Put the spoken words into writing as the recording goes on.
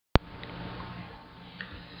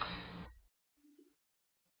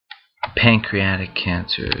Pancreatic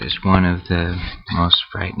cancer is one of the most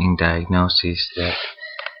frightening diagnoses that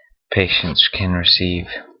patients can receive.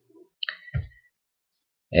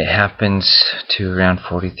 It happens to around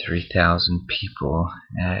 43,000 people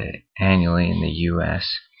annually in the US.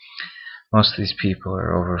 Most of these people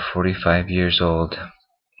are over 45 years old,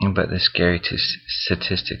 but the scary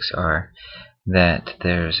statistics are that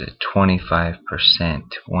there's a 25%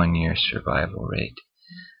 1-year survival rate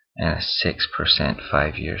and a 6%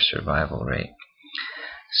 5-year survival rate.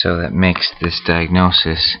 So that makes this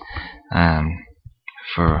diagnosis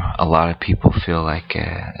for a lot of people feel like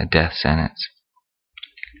a death sentence.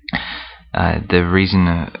 The reason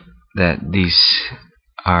that these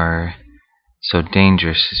are so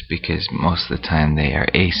dangerous is because most of the time they are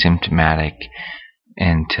asymptomatic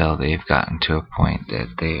until they've gotten to a point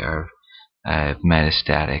that they are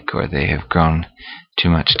metastatic or they have grown too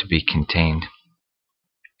much to be contained.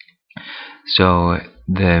 So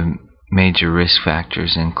the major risk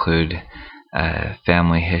factors include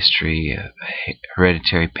family history,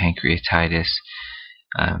 hereditary pancreatitis,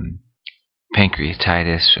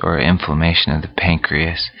 pancreatitis or inflammation of the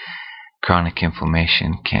pancreas. Chronic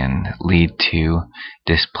inflammation can lead to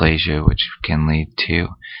dysplasia, which can lead to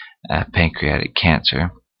pancreatic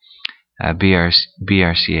cancer.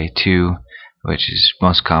 BRCA2, which is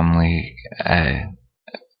most commonly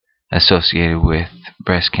associated with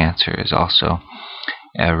breast cancer, is also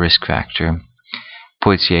a risk factor.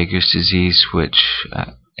 Poids-Jager's disease, which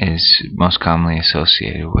is most commonly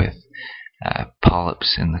associated with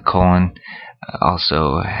polyps in the colon,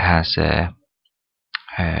 also has a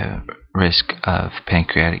risk of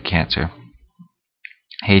pancreatic cancer.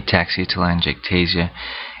 Ataxia-telangiectasia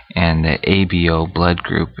and the ABO blood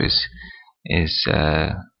group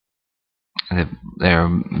there are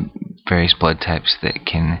various blood types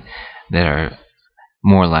that are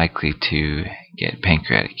more likely to get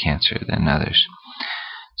pancreatic cancer than others.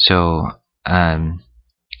 So,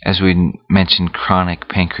 as we mentioned, chronic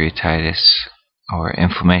pancreatitis or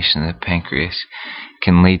inflammation of the pancreas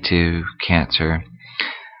can lead to cancer.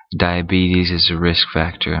 Diabetes is a risk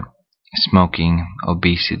factor. Smoking,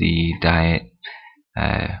 obesity, diets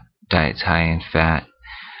high in fat,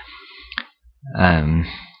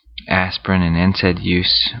 aspirin and NSAID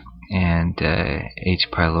use, and H.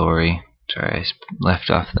 pylori. Sorry, I left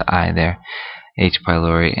off the I there. H.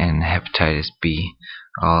 pylori and hepatitis B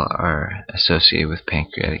all are associated with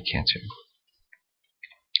pancreatic cancer.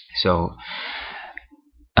 So,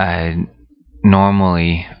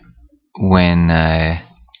 normally when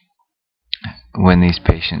these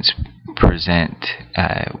patients present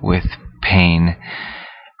with pain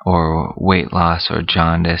or weight loss or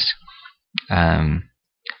jaundice, then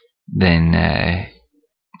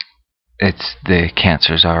the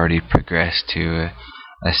cancer's already progressed to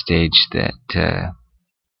a stage that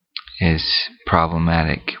is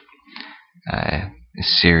problematic,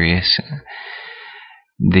 is serious.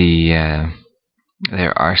 There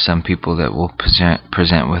are some people that will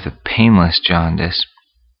present with a painless jaundice,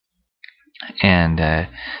 and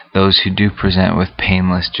those who do present with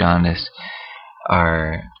painless jaundice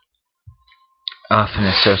are often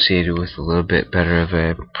associated with a little bit better of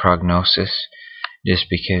a prognosis, just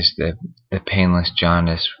because the painless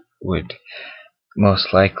jaundice would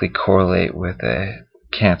most likely correlate with a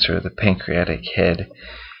cancer of the pancreatic head,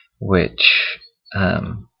 which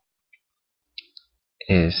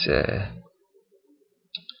is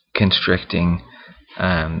constricting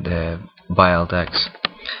the bile ducts,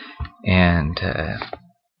 and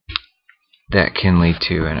that can lead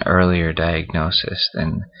to an earlier diagnosis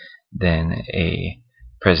than a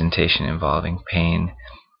presentation involving pain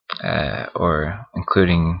or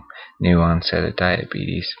including new onset of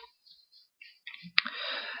diabetes.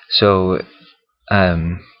 So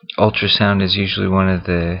ultrasound is usually one of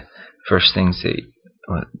the first things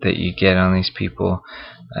that you get on these people.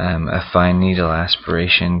 A fine needle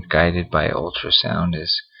aspiration guided by ultrasound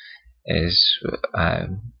is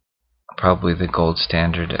probably the gold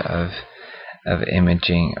standard of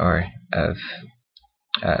imaging or of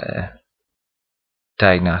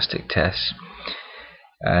diagnostic tests.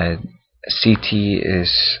 CT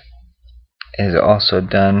is also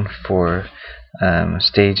done for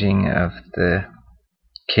staging of the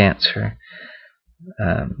cancer.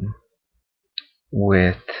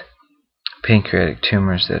 With pancreatic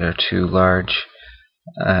tumors that are too large,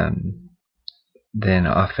 then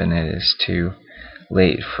often it is too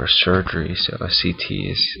late for surgery, so a CT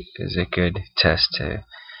is a good test to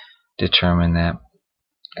determine that.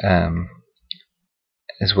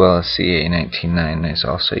 As well as CA19-9 is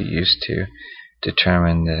also used to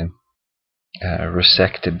determine the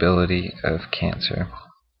resectability of cancer.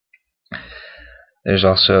 There's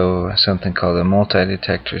also something called a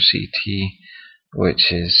multi-detector CT,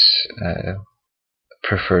 which is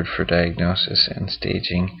preferred for diagnosis and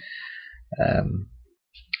staging.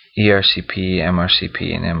 ERCP,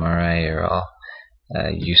 MRCP, and MRI are all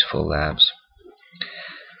useful labs.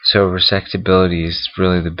 So resectability is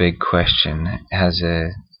really the big question. It has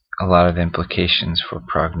a lot of implications for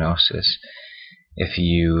prognosis. If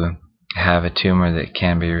you have a tumor that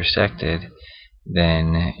can be resected,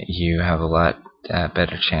 then you have a lot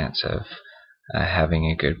better chance of having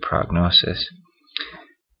a good prognosis.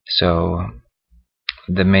 So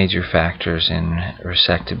the major factors in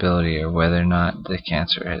resectability are whether or not the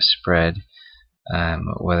cancer has spread,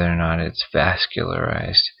 whether or not it's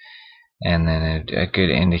vascularized, and then a good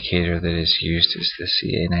indicator that is used is the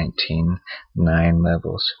CA19-9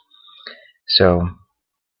 levels. So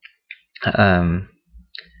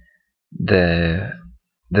the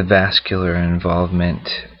vascular involvement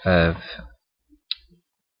of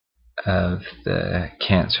the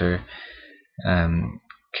cancer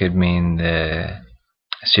could mean the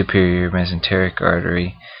superior mesenteric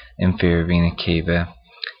artery, inferior vena cava,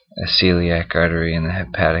 a celiac artery, and the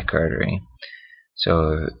hepatic artery.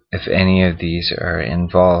 So if any of these are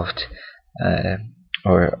involved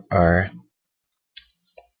or are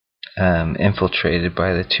infiltrated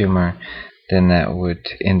by the tumor, then that would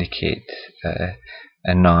indicate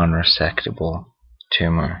a non-resectable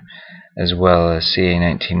tumor, as well as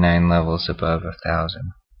CA19-9 levels above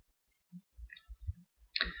 1,000.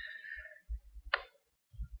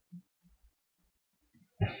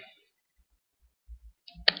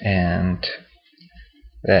 And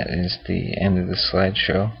that is the end of the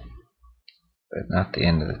slideshow, but not the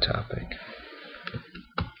end of the topic.